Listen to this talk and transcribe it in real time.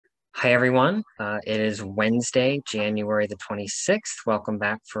Hi, everyone. It is Wednesday, January the 26th. Welcome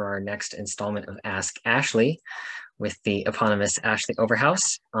back for our next installment of Ask Ashley with the eponymous Ashley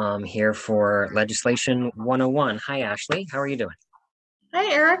Overhouse. Here for Legislation 101. Hi, Ashley. How are you doing?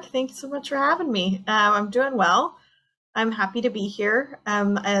 Hi, Eric. Thanks so much for having me. I'm doing well. I'm happy to be here.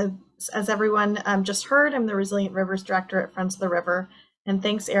 As everyone just heard, I'm the Resilient Rivers Director at Friends of the River. And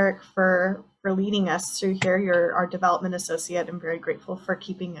thanks, Eric, for leading us through here. You're our development associate. I'm very grateful for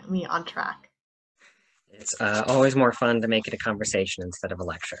keeping me on track. It's always more fun to make it a conversation instead of a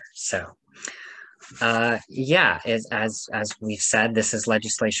lecture. Yeah, as we've said, this is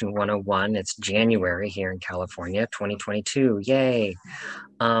Legislation 101. It's January here in California, 2022. Yay!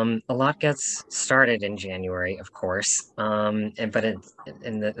 A lot gets started in January, of course, a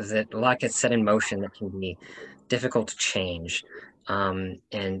lot gets set in motion that can be difficult to change.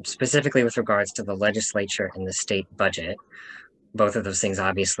 And specifically with regards to the legislature and the state budget, both of those things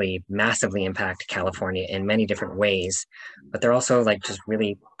obviously massively impact California in many different ways, but they're also like just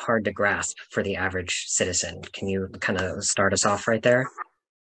really hard to grasp for the average citizen. Can you kind of start us off right there?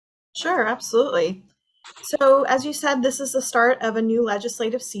 Sure, absolutely. So, as you said, this is the start of a new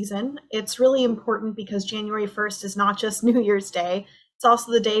legislative season. It's really important because January 1st is not just New Year's Day, it's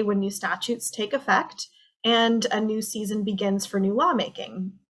also the day when new statutes take effect and a new season begins for new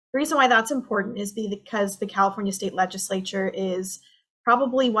lawmaking. The reason why that's important is because the California State Legislature is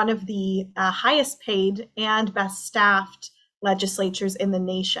probably one of the highest paid and best staffed legislatures in the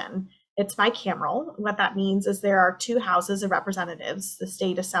nation. It's bicameral. What that means is there are two houses of representatives, the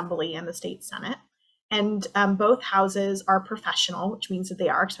state assembly and the state senate. And both houses are professional, which means that they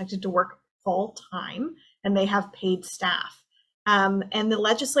are expected to work full time and they have paid staff. And the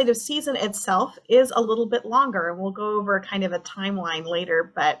legislative season itself is a little bit longer, and we'll go over kind of a timeline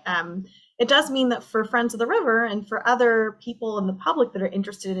later. But it does mean that for Friends of the River and for other people in the public that are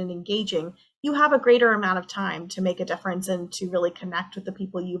interested in engaging, you have a greater amount of time to make a difference and to really connect with the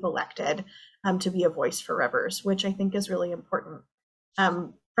people you've elected to be a voice for rivers, which I think is really important.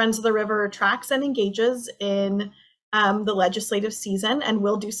 Friends of the River tracks and engages in the legislative season and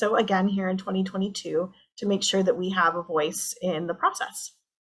will do so again here in 2022 to make sure that we have a voice in the process.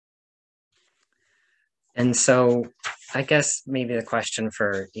 And so I guess maybe the question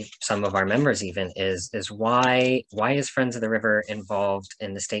for some of our members even is why is Friends of the River involved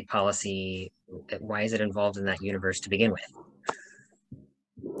in the state policy? Why is it involved in that universe to begin with?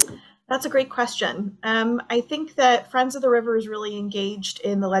 That's a great question. I think that Friends of the River is really engaged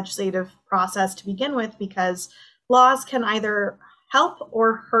in the legislative process to begin with because laws can either help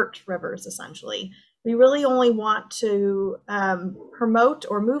or hurt rivers, essentially. We really only want to promote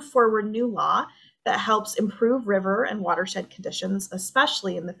or move forward new law that helps improve river and watershed conditions,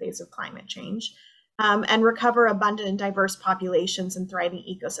 especially in the face of climate change, and recover abundant and diverse populations and thriving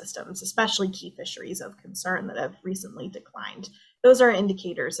ecosystems, especially key fisheries of concern that have recently declined. Those are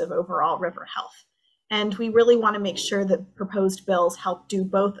indicators of overall river health. And we really want to make sure that proposed bills help do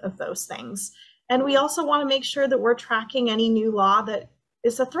both of those things. And we also want to make sure that we're tracking any new law that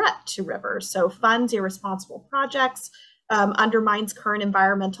is a threat to rivers. So funds irresponsible projects, undermines current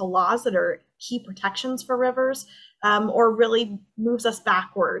environmental laws that are key protections for rivers, or really moves us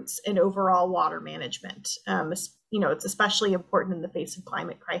backwards in overall water management. It's especially important in the face of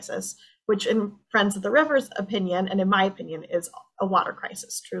climate crisis, which in Friends of the River's opinion, and in my opinion, is a water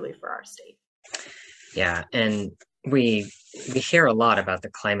crisis truly for our state. Yeah, and we hear a lot about the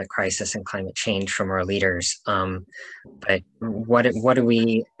climate crisis and climate change from our leaders. But what do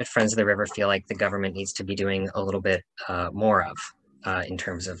we at Friends of the River feel like the government needs to be doing a little bit more of in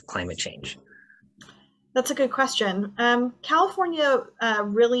terms of climate change? That's a good question. California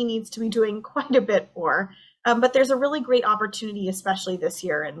really needs to be doing quite a bit more, but there's a really great opportunity, especially this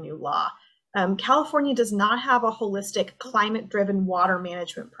year in new law. California does not have a holistic climate-driven water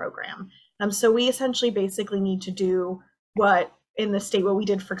management program. So we essentially basically need to do what in the state, what we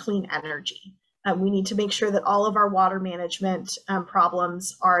did for clean energy. We need to make sure that all of our water management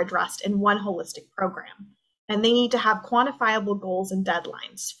problems are addressed in one holistic program. And they need to have quantifiable goals and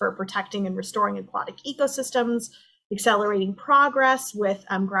deadlines for protecting and restoring aquatic ecosystems, accelerating progress with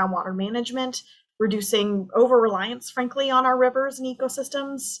groundwater management, reducing over-reliance, frankly, on our rivers and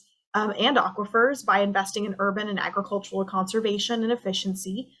ecosystems, and aquifers by investing in urban and agricultural conservation and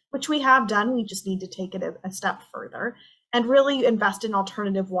efficiency, which we have done. We just need to take it a step further and really invest in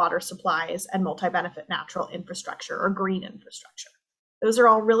alternative water supplies and multi-benefit natural infrastructure or green infrastructure. Those are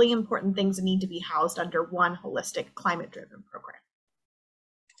all really important things that need to be housed under one holistic climate-driven program.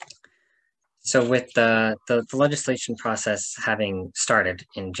 So with the legislation process having started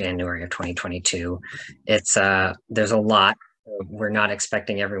in January of 2022, it's there's a lot We're not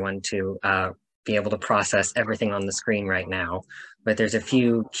expecting everyone to be able to process everything on the screen right now, but there's a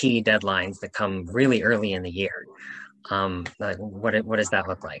few key deadlines that come really early in the year. What does that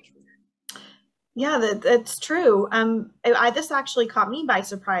look like? Yeah, that's true. This actually caught me by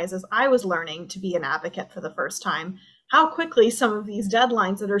surprise as I was learning to be an advocate for the first time. How quickly some of these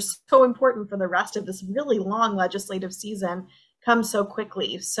deadlines that are so important for the rest of this really long legislative season come so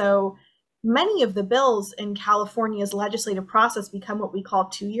quickly. So many of the bills in California's legislative process become what we call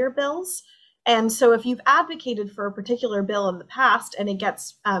two-year bills. And so if you've advocated for a particular bill in the past and it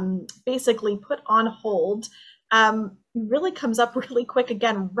gets basically put on hold, really comes up really quick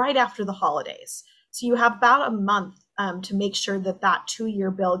again right after the holidays. So you have about a month to make sure that that two-year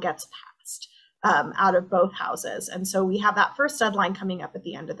bill gets passed out of both houses. And so we have that first deadline coming up at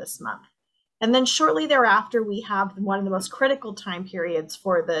the end of this month. And then shortly thereafter, we have one of the most critical time periods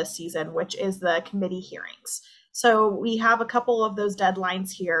for the season, which is the committee hearings. So we have a couple of those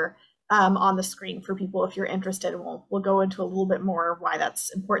deadlines here on the screen for people if you're interested. And we'll go into a little bit more why that's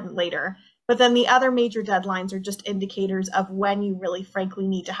important later. But then the other major deadlines are just indicators of when you really, frankly,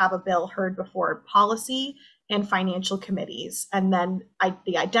 need to have a bill heard before policy and financial committees. And then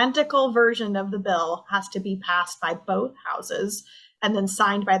the identical version of the bill has to be passed by both houses and then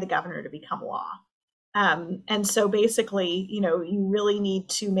signed by the governor to become law. And so basically, you really need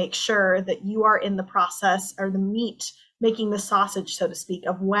to make sure that you are in the process or the meat, making the sausage, so to speak,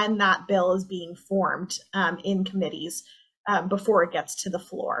 of when that bill is being formed in committees before it gets to the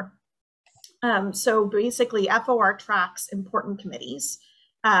floor. So basically, FOR tracks important committees,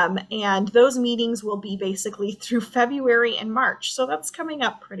 and those meetings will be basically through February and March. So that's coming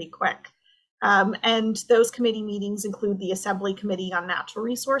up pretty quick. And those committee meetings include the Assembly Committee on Natural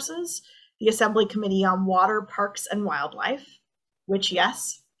Resources, the Assembly Committee on Water, Parks, and Wildlife, which,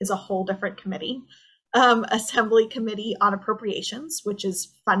 yes, is a whole different committee. Assembly Committee on Appropriations, which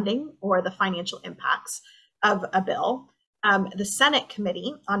is funding or the financial impacts of a bill. The Senate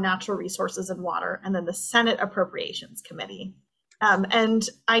Committee on Natural Resources and Water, and then the Senate Appropriations Committee. And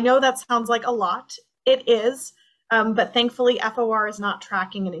I know that sounds like a lot. It is, but thankfully FOR is not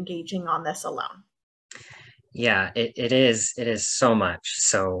tracking and engaging on this alone. Yeah, it is. It is so much.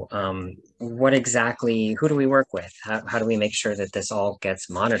 So, what exactly, who do we work with? How do we make sure that this all gets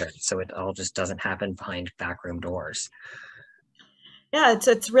monitored so it all just doesn't happen behind backroom doors? Yeah,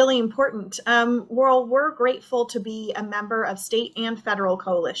 it's really important. We're grateful to be a member of state and federal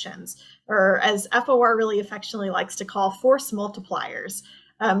coalitions, or as FOR really affectionately likes to call, force multipliers.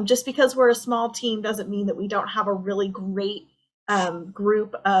 Just because we're a small team doesn't mean that we don't have a really great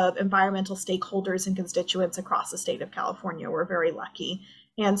group of environmental stakeholders and constituents across the state of California. We're very lucky.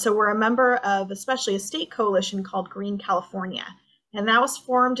 And so we're a member of especially a state coalition called Green California. And that was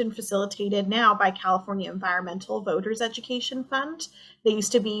formed and facilitated now by California Environmental Voters Education Fund. They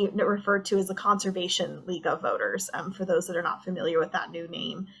used to be referred to as the Conservation League of Voters, for those that are not familiar with that new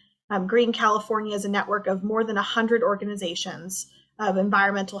name. Green California is a network of more than 100 organizations of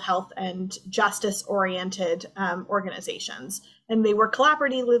environmental health and justice-oriented organizations. And they work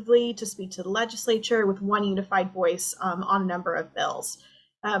collaboratively to speak to the legislature with one unified voice on a number of bills.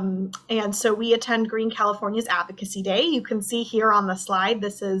 And so we attend Green California's Advocacy Day. You can see here on the slide,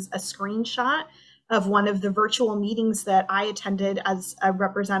 this is a screenshot of one of the virtual meetings that I attended as a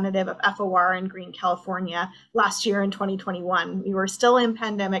representative of FOR in Green California last year in 2021. We were still in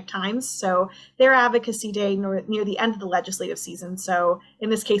pandemic times, so their Advocacy Day near the end of the legislative season, so in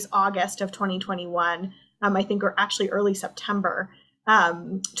this case, August of 2021, I think, or actually early September,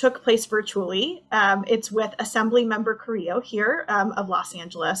 took place virtually. It's with Assembly Member Carrillo here of Los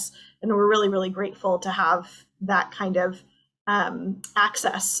Angeles, and we're really, really grateful to have that kind of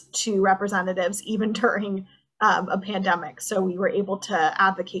access to representatives even during a pandemic. So we were able to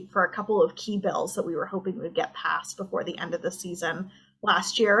advocate for a couple of key bills that we were hoping would get passed before the end of the season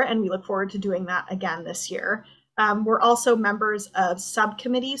last year, and we look forward to doing that again this year. We're also members of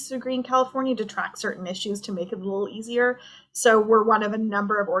subcommittees through Green California to track certain issues to make it a little easier. So we're one of a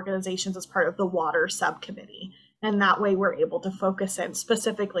number of organizations as part of the Water Subcommittee. And that way we're able to focus in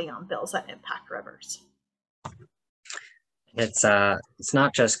specifically on bills that impact rivers. It's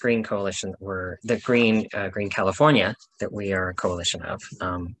not just Green Coalition that we're the Green California that we are a coalition of.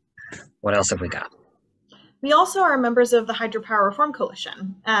 What else have we got? We also are members of the Hydropower Reform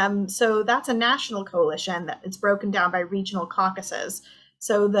Coalition. So that's a national coalition that is broken down by regional caucuses.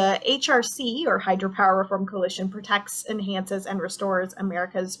 So the HRC, or Hydropower Reform Coalition, protects, enhances, and restores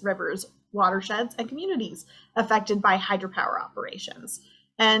America's rivers, watersheds, and communities affected by hydropower operations.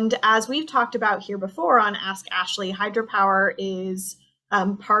 And as we've talked about here before on Ask Ashley, hydropower is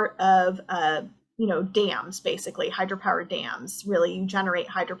part of dams, basically hydropower dams. Really, you generate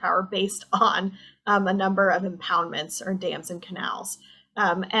hydropower based on a number of impoundments or dams and canals.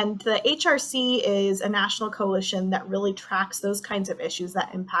 And the HRC is a national coalition that really tracks those kinds of issues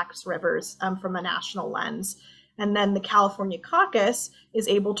that impacts rivers from a national lens. And then the California Caucus is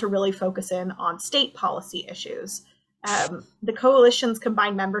able to really focus in on state policy issues. The coalition's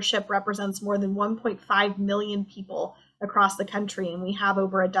combined membership represents more than 1.5 million people across the country, and we have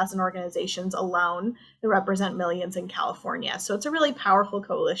over a dozen organizations alone that represent millions in California. So it's a really powerful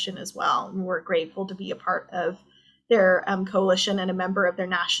coalition as well, and we're grateful to be a part of their coalition and a member of their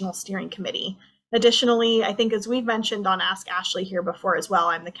national steering committee. Additionally, I think as we've mentioned on Ask Ashley here before as well,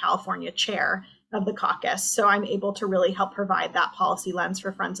 I'm the California chair of the caucus, so I'm able to really help provide that policy lens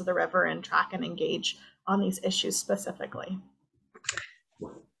for Friends of the River and track and engage on these issues specifically.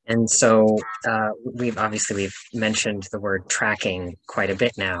 And so we've mentioned the word tracking quite a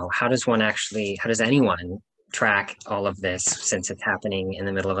bit now. How does anyone track all of this since it's happening in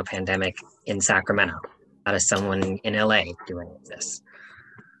the middle of a pandemic in Sacramento? How does someone in LA do any of this?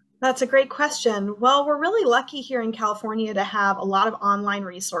 That's a great question. Well, we're really lucky here in California to have a lot of online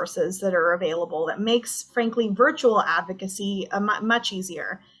resources that are available that makes, frankly, virtual advocacy much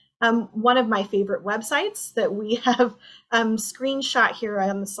easier. One of my favorite websites that we have screenshot here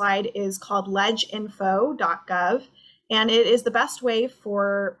on the slide is called ledgeinfo.gov, and it is the best way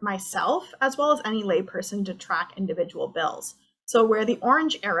for myself as well as any layperson to track individual bills. So where the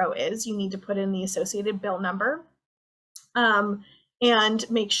orange arrow is, you need to put in the associated bill number and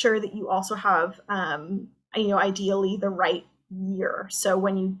make sure that you also have, ideally the right year. So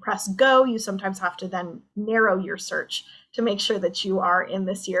when you press go, you sometimes have to then narrow your search to make sure that you are in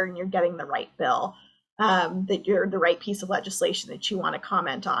this year and you're getting the right bill, that you're the right piece of legislation that you want to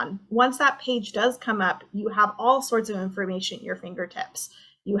comment on. Once that page does come up, you have all sorts of information at your fingertips.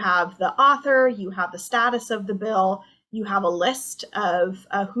 You have the author, you have the status of the bill, you have a list of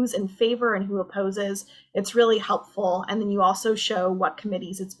who's in favor and who opposes. It's really helpful. And then you also show what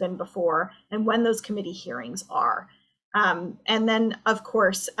committees it's been before and when those committee hearings are. And then, of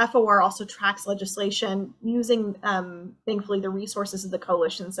course, FOR also tracks legislation using, thankfully, the resources of the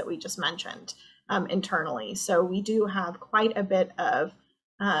coalitions that we just mentioned internally. So we do have quite a bit of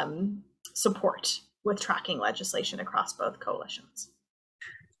support with tracking legislation across both coalitions.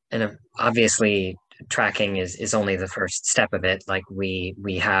 And obviously, tracking is only the first step of it. Like we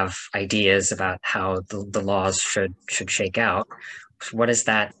have ideas about how the laws should shake out. What does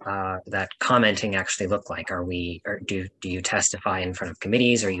that commenting actually look like? Do you testify in front of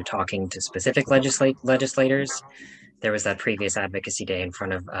committees? Are you talking to specific legislators? There was that previous advocacy day in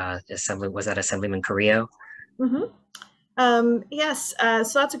front of was that Assemblyman Carrillo? Mm-hmm. Yes,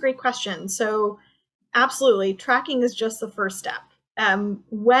 so that's a great question. So absolutely, tracking is just the first step.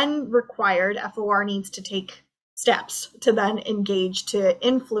 When required, FOR needs to take steps to then engage to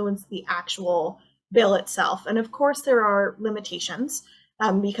influence the actual bill itself. And of course, there are limitations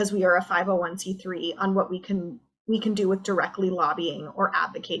because we are a 501c3 on what we can do with directly lobbying or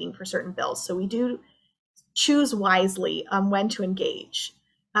advocating for certain bills. So we do choose wisely when to engage.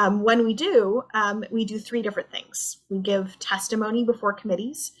 When we do three different things. We give testimony before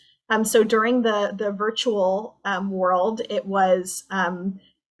committees. So during the virtual world, it was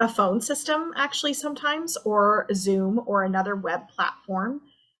a phone system actually sometimes, or Zoom or another web platform.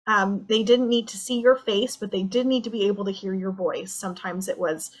 They didn't need to see your face, but they did need to be able to hear your voice. Sometimes it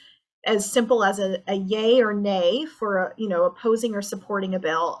was as simple as a yay or nay for opposing or supporting a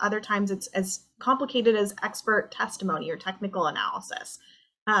bill. Other times it's as complicated as expert testimony or technical analysis.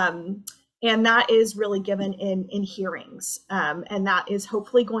 And that is really given in hearings. And that is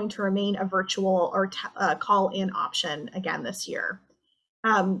hopefully going to remain a virtual or call-in option again this year.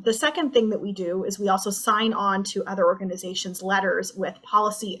 The second thing that we do is we also sign on to other organizations' letters with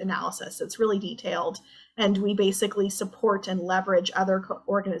policy analysis. It's really detailed. And we basically support and leverage other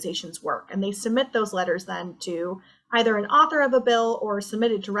organizations' work. And they submit those letters then to either an author of a bill or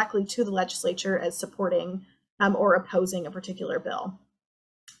submit it directly to the legislature as supporting or opposing a particular bill.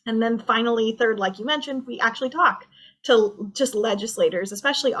 And then finally, third, like you mentioned, we actually talk to just legislators,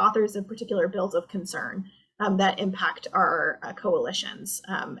 especially authors of particular bills of concern that impact our coalitions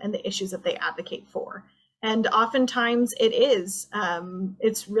and the issues that they advocate for. And oftentimes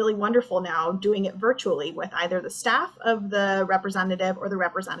it's really wonderful now doing it virtually with either the staff of the representative or the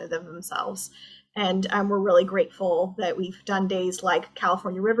representative themselves. And we're really grateful that we've done days like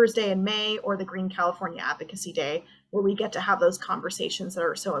California Rivers Day in May or the Green California Advocacy Day, where we get to have those conversations that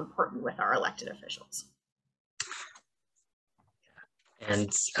are so important with our elected officials.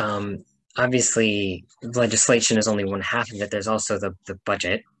 And obviously, legislation is only one half of it. There's also the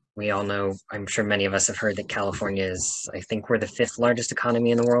budget. we all know, I'm sure many of us have heard that California is, I think we're the fifth largest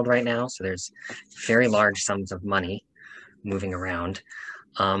economy in the world right now. So there's very large sums of money moving around.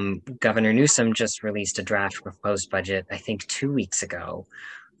 Governor Newsom just released a draft proposed budget, I think 2 weeks ago.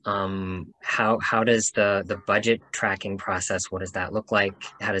 How does the budget tracking process, what does that look like?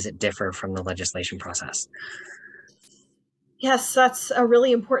 How does it differ from the legislation process? Yes, that's a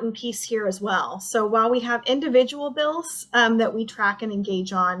really important piece here as well. So while we have individual bills that we track and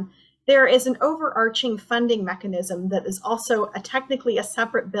engage on, there is an overarching funding mechanism that is also technically a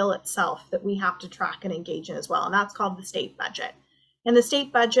separate bill itself that we have to track and engage in as well, and that's called the state budget. And the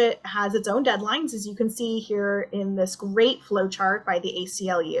state budget has its own deadlines, as you can see here in this great flow chart by the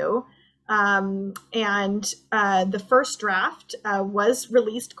ACLU. The first draft was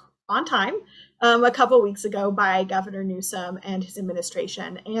released on time a couple of weeks ago by Governor Newsom and his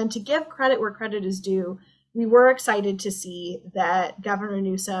administration. And to give credit where credit is due, we were excited to see that Governor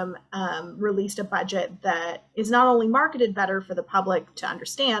Newsom released a budget that is not only marketed better for the public to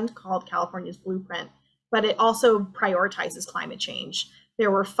understand, called California's Blueprint, but it also prioritizes climate change.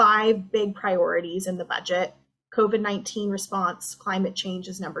 There were 5 big priorities in the budget. COVID-19 response, climate change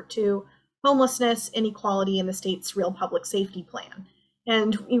is number 2, homelessness, inequality, and the state's real public safety plan.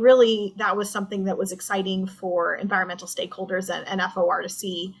 And that was something that was exciting for environmental stakeholders and FOR to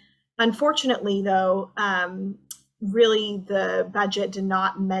see. Unfortunately, though, really the budget did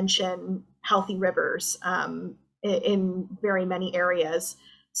not mention healthy rivers in very many areas.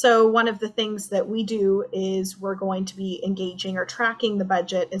 So one of the things that we do is we're going to be engaging or tracking the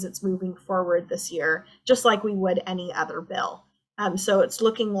budget as it's moving forward this year, just like we would any other bill. So it's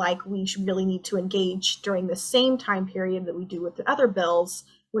looking like we should really need to engage during the same time period that we do with the other bills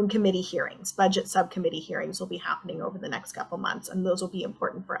when committee hearings, budget subcommittee hearings will be happening over the next couple months, and those will be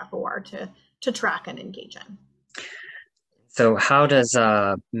important for FOR to track and engage in. So how does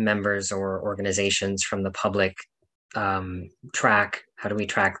members or organizations from the public how do we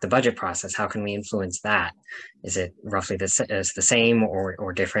track the budget process? How can we influence that? Is it roughly the same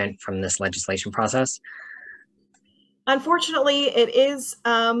or different from this legislation process? Unfortunately, it is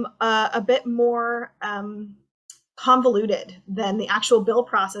a bit more convoluted than the actual bill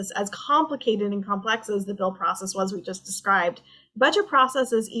process. As complicated and complex as the bill process was we just described, the budget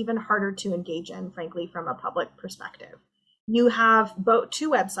process is even harder to engage in, frankly, from a public perspective. You have both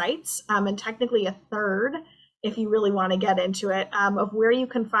 2 websites and technically a third, if you really want to get into it, of where you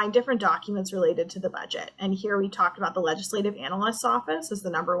can find different documents related to the budget. And here we talked about the Legislative Analyst's Office as the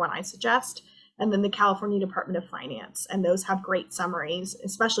number one I suggest, and then the California Department of Finance. And those have great summaries,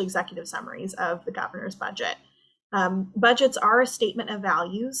 especially executive summaries of the governor's budget. Budgets are a statement of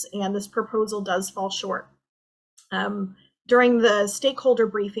values, and this proposal does fall short. During the stakeholder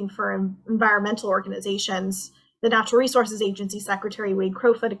briefing for environmental organizations, the Natural Resources Agency Secretary Wade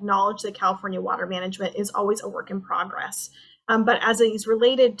Crowfoot acknowledged that California water management is always a work in progress. But as it is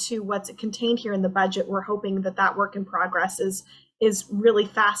related to what's contained here in the budget, we're hoping that that work in progress is really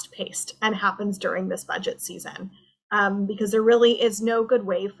fast-paced and happens during this budget season. Because there really is no good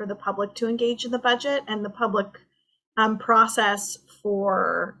way for the public to engage in the budget, and the public process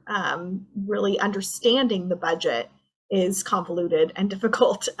for really understanding the budget is convoluted and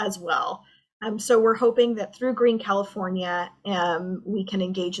difficult as well. So we're hoping that through Green California, we can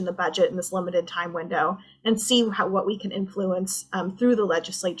engage in the budget in this limited time window and see what we can influence through the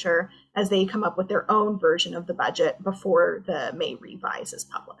legislature as they come up with their own version of the budget before the May revise is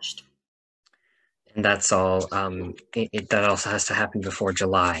published. And that's all, that also has to happen before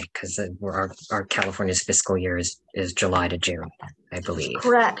July, because our California's fiscal year is July to June, I believe.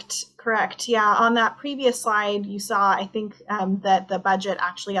 Correct. Yeah, on that previous slide, you saw, I think, that the budget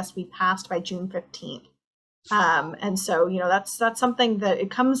actually has to be passed by June 15th. And so, that's something that it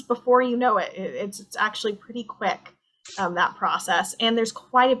comes before you know it. It's actually pretty quick, that process. And there's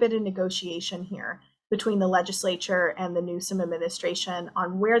quite a bit of negotiation here between the legislature and the Newsom administration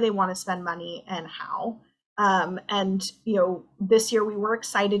on where they want to spend money and how. This year we were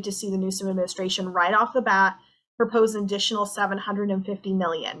excited to see the Newsom administration right off the bat propose an additional $750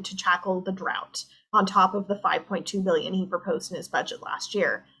 million to tackle the drought on top of the $5.2 billion he proposed in his budget last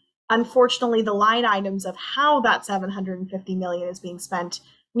year. Unfortunately, the line items of how that $750 million is being spent,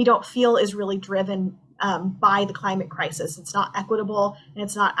 we don't feel is really driven by the climate crisis. It's not equitable, and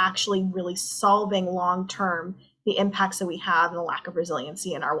it's not actually really solving long-term the impacts that we have and the lack of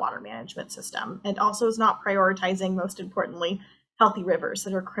resiliency in our water management system. It also is not prioritizing, most importantly, healthy rivers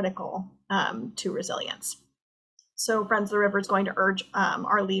that are critical to resilience. So Friends of the River is going to urge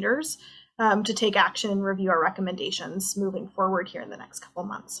our leaders to take action and review our recommendations moving forward here in the next couple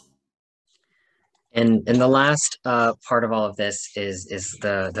months. And the last part of all of this is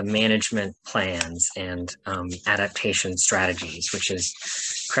the management plans and adaptation strategies, which is,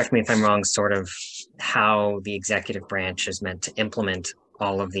 correct me if I'm wrong, sort of how the executive branch is meant to implement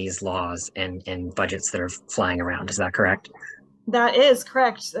all of these laws and budgets that are flying around. Is that correct? That is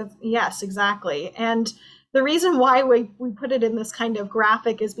correct. Yes, exactly. And the reason why we put it in this kind of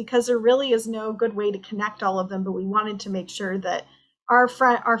graphic is because there really is no good way to connect all of them, but we wanted to make sure that our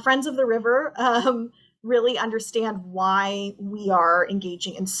friends of the river really understand why we are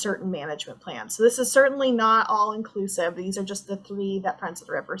engaging in certain management plans. So this is certainly not all inclusive. These are just the three that Friends of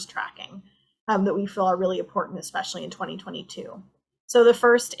the River is tracking that we feel are really important, especially in 2022. So the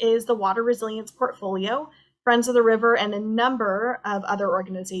first is the water resilience portfolio. Friends of the River and a number of other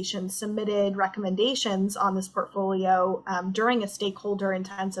organizations submitted recommendations on this portfolio during a stakeholder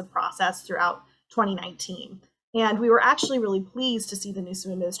intensive process throughout 2019. And we were actually really pleased to see the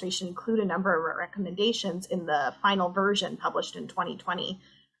Newsom administration include a number of recommendations in the final version published in 2020.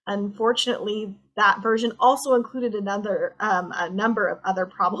 Unfortunately, that version also included a number of other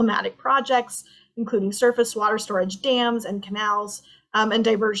problematic projects, including surface water storage dams and canals, and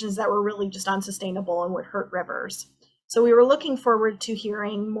diversions that were really just unsustainable and would hurt rivers. So we were looking forward to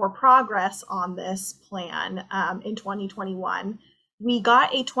hearing more progress on this plan in 2021. We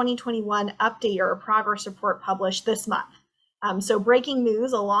got a 2021 update or a progress report published this month. So breaking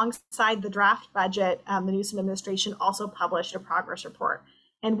news, alongside the draft budget, the Newsom administration also published a progress report.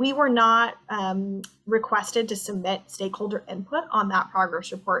 And we were not requested to submit stakeholder input on that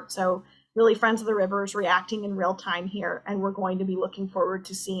progress report. So really, Friends of the River is reacting in real time here, and we're going to be looking forward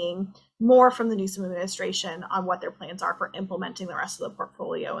to seeing more from the Newsom administration on what their plans are for implementing the rest of the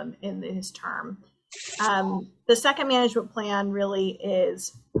portfolio in his term. The second management plan really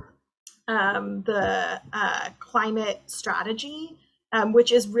is the climate strategy,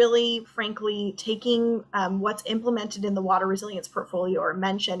 which is really, frankly, taking what's implemented in the water resilience portfolio or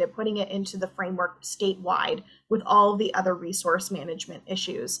mentioned and putting it into the framework statewide with all the other resource management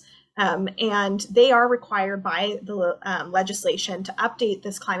issues. And they are required by the legislation to update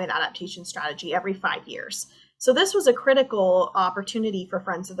this climate adaptation strategy every 5 years. So this was a critical opportunity for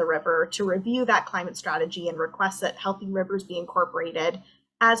Friends of the River to review that climate strategy and request that healthy rivers be incorporated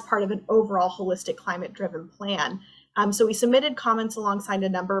as part of an overall holistic climate-driven plan. So we submitted comments alongside a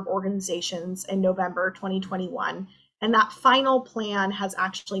number of organizations in November 2021, and that final plan has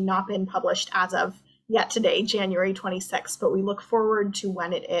actually not been published as of yet today, January 26th, but we look forward to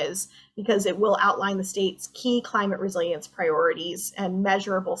when it is, because it will outline the state's key climate resilience priorities and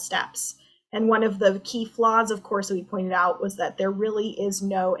measurable steps. And one of the key flaws, of course, that we pointed out was that there really is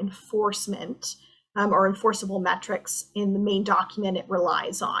no enforcement or enforceable metrics in the main document it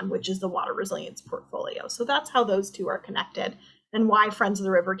relies on, which is the water resilience portfolio. So that's how those two are connected and why Friends of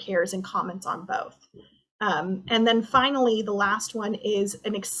the River cares and comments on both. And then finally, the last one is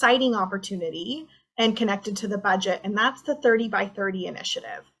an exciting opportunity and connected to the budget, and that's the 30 by 30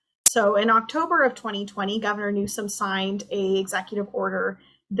 initiative. So in October of 2020, Governor Newsom signed an executive order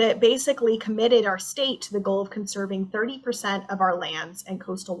that basically committed our state to the goal of conserving 30% of our lands and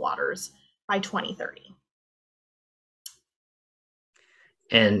coastal waters by 2030.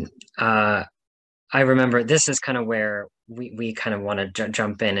 And I remember this is kind of where we kind of want to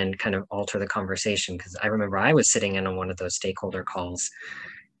jump in and kind of alter the conversation, because I remember I was sitting in on one of those stakeholder calls,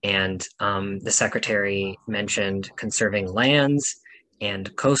 and the secretary mentioned conserving lands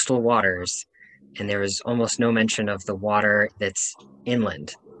and coastal waters, and there was almost no mention of the water that's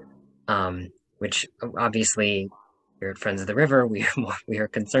inland, which obviously we're Friends of the River, we are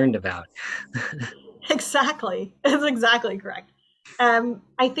concerned about. Exactly, that's exactly correct.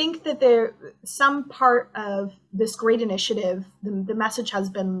 I think that there some part of this great initiative, the message has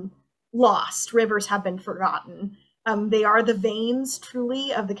been lost. Rivers have been forgotten. They are the veins,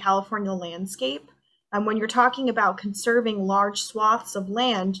 truly, of the California landscape. When you're talking about conserving large swaths of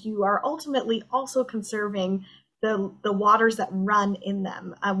land, you are ultimately also conserving the waters that run in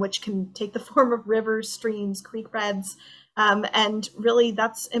them, which can take the form of rivers, streams, creek beds, and really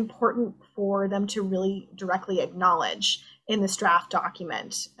that's important for them to really directly acknowledge in this draft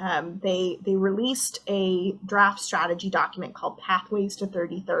document. They released a draft strategy document called Pathways to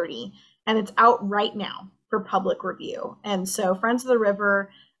 3030, and it's out right now for public review. And so Friends of the River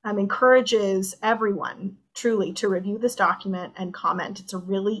encourages everyone truly to review this document and comment. It's a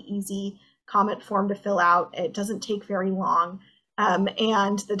really easy comment form to fill out. It doesn't take very long.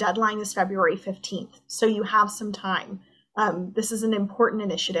 And the deadline is February 15th. So you have some time. This is an important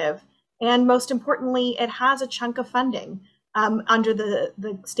initiative. And most importantly, it has a chunk of funding under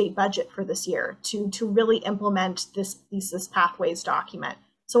the state budget for this year to really implement this Pathways document.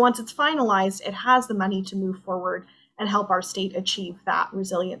 So once it's finalized, it has the money to move forward and help our state achieve that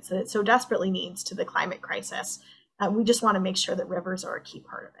resilience that it so desperately needs to the climate crisis. We just want to make sure that rivers are a key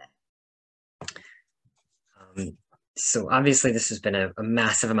part of it. So obviously this has been a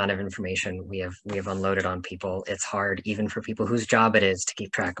massive amount of information we have unloaded on people. It's hard even for people whose job it is to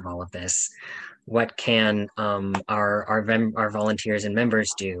keep track of all of this. What can our volunteers and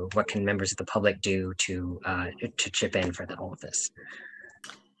members do? What can members of the public do to chip in for all of this?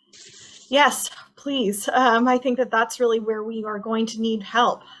 Yes, please. I think that that's really where we are going to need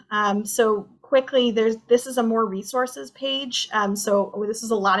help. So quickly, this is a more resources page. So this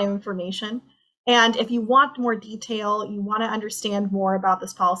is a lot of information. And if you want more detail, you want to understand more about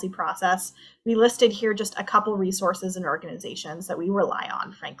this policy process, we listed here just a couple resources and organizations that we rely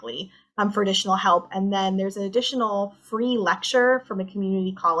on, frankly, for additional help. And then there's an additional free lecture from a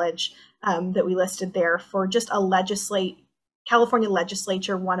community college that we listed there for just a California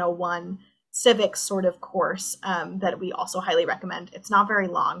Legislature 101 civics sort of course that we also highly recommend. It's not very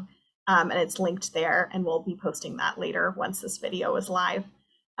long and it's linked there, and we'll be posting that later once this video is live.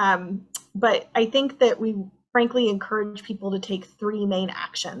 But I think that we frankly encourage people to take three main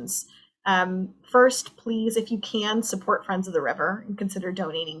actions. First, please, if you can, support Friends of the River and consider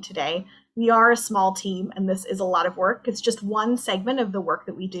donating today. We are a small team and this is a lot of work. It's just one segment of the work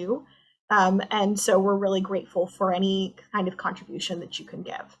that we do. And so we're really grateful for any kind of contribution that you can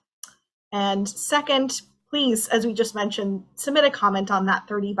give. And second, please, as we just mentioned, submit a comment on that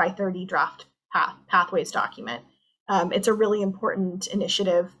 30 by 30 draft pathways document. It's a really important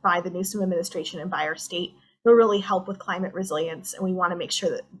initiative by the Newsom administration and by our state. It'll really help with climate resilience, and we want to make sure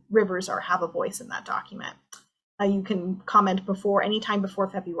that rivers have a voice in that document. You can comment anytime before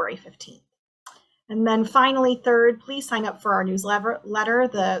February 15th. And then finally, third, please sign up for our newsletter,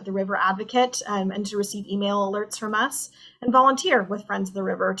 the River Advocate, and to receive email alerts from us, and volunteer with Friends of the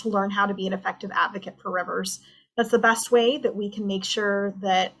River to learn how to be an effective advocate for rivers. That's the best way that we can make sure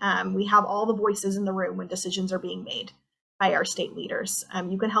that we have all the voices in the room when decisions are being made by our state leaders.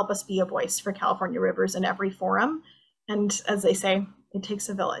 You can help us be a voice for California rivers in every forum. And as they say, it takes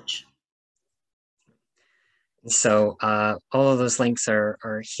a village. So all of those links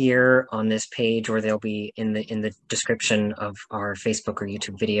are here on this page, or they'll be in the description of our Facebook or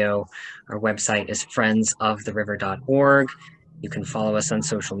YouTube video. Our website is friendsoftheriver.org. You can follow us on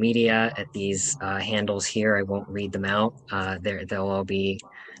social media at these handles here. I won't read them out. They'll all be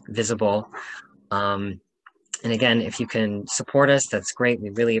visible. And again, if you can support us, that's great.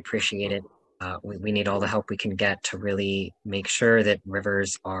 We really appreciate it. We need all the help we can get to really make sure that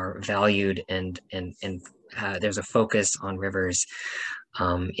rivers are valued and there's a focus on rivers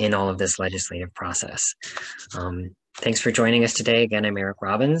in all of this legislative process. Thanks for joining us today. Again, I'm Eric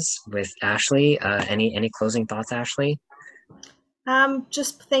Robbins with Ashley. Any closing thoughts, Ashley?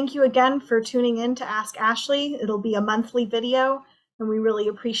 Just thank you again for tuning in to Ask Ashley. It'll be a monthly video, and we really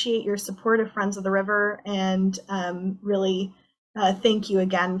appreciate your support of Friends of the River, and really thank you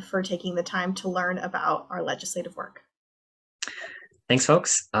again for taking the time to learn about our legislative work. Thanks,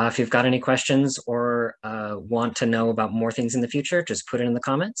 folks. If you've got any questions or want to know about more things in the future, just put it in the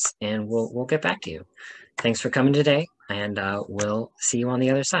comments and we'll get back to you. Thanks for coming today, and we'll see you on the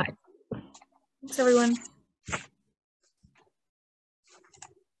other side. Thanks, everyone.